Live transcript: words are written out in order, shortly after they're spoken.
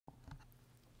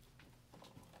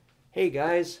Hey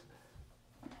guys,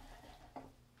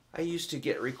 I used to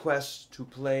get requests to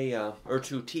play or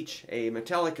to teach a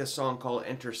Metallica song called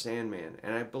Enter Sandman,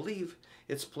 and I believe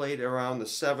it's played around the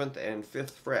 7th and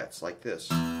 5th frets like this.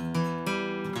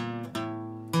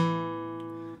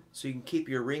 So you can keep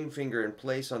your ring finger in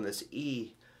place on this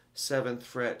E 7th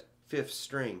fret 5th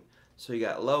string. So you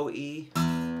got low E,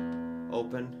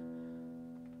 open,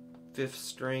 5th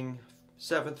string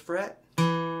 7th fret,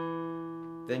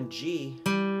 then G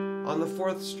on the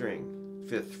 4th string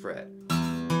 5th fret,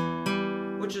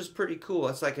 which is pretty cool.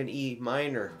 It's like an E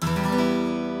minor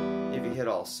if you hit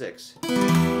all 6.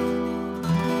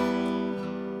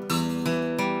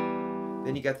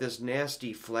 Then you got this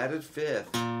nasty flatted 5th,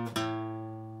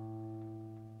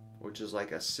 which is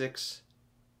like a 6th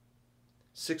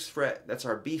fret. That's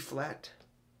our B flat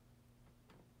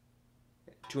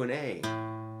to an A,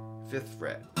 5th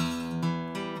fret.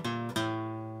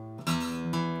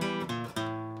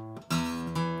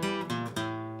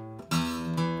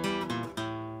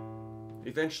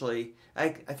 Eventually, I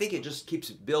think it just keeps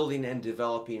building and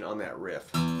developing on that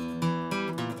riff. And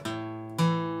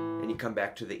you come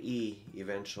back to the E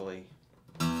eventually.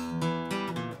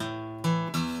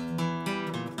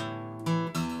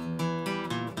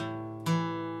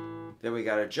 Then we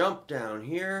got a jump down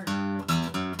here.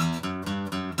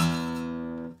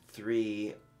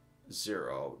 3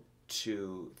 0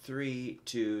 2 3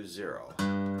 2 0.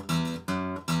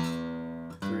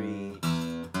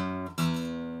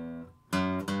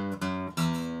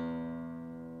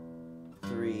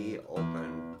 3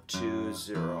 open 2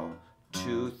 0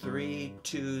 2 3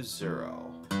 2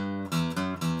 0.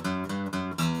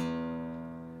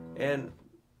 And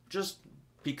just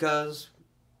because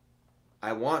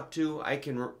I want to, I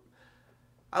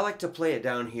like to play it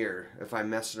down here if I'm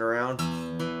messing around.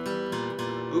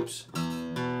 Oops.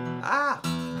 Ah!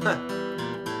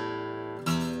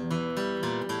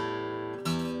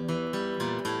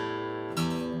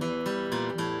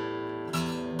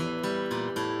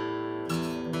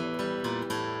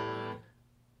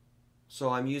 So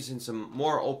I'm using some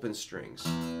more open strings.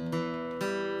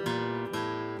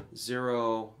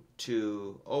 0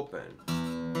 2 open.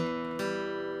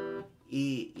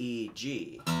 E E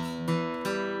G.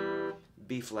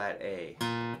 B flat A.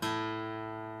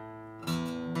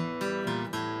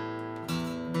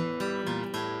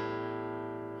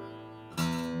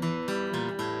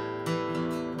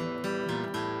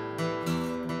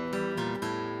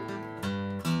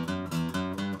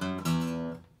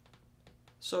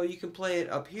 So you can play it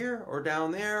up here or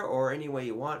down there or any way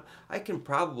you want. I can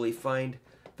probably find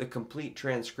the complete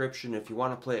transcription if you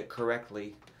want to play it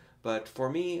correctly. But for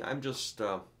me, I'm just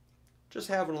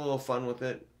having a little fun with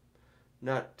it.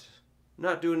 Not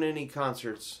doing any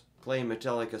concerts, playing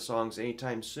Metallica songs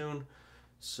anytime soon.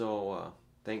 So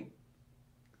thank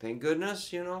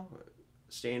goodness, you know,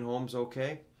 staying home's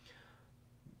okay.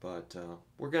 But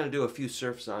we're gonna do a few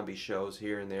Surf Zombie shows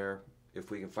here and there if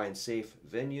we can find safe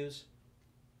venues.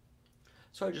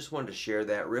 So I just wanted to share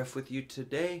that riff with you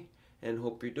today and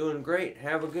hope you're doing great.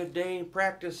 Have a good day and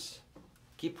practice.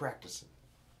 Keep practicing.